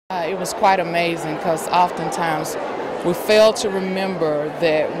It was quite amazing because oftentimes we fail to remember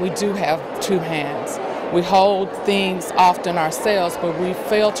that we do have two hands. We hold things often ourselves, but we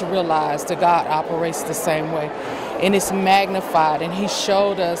fail to realize that God operates the same way. And it's magnified, and He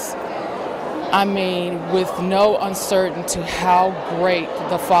showed us, with no uncertainty, how great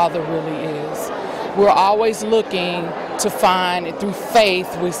the Father really is. We're always looking to find, through faith,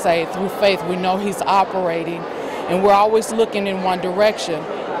 through faith we know He's operating, and we're always looking in one direction,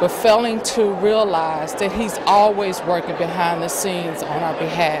 but failing to realize that He's always working behind the scenes on our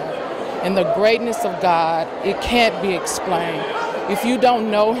behalf. And the greatness of God, it can't be explained. If you don't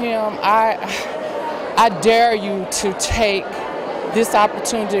know Him, I dare you to take this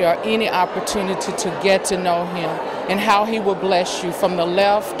opportunity or any opportunity to get to know Him and how He will bless you from the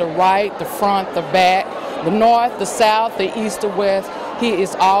left, the right, the front, the back, the north, the south, the east, the west. He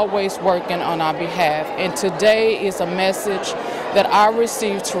is always working on our behalf. And today is a message that I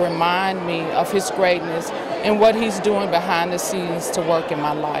received to remind me of His greatness and what He's doing behind the scenes to work in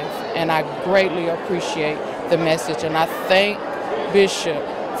my life. And I greatly appreciate the message. And I thank Bishop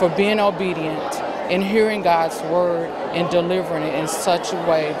for being obedient and hearing God's word and delivering it in such a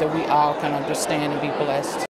way that we all can understand and be blessed.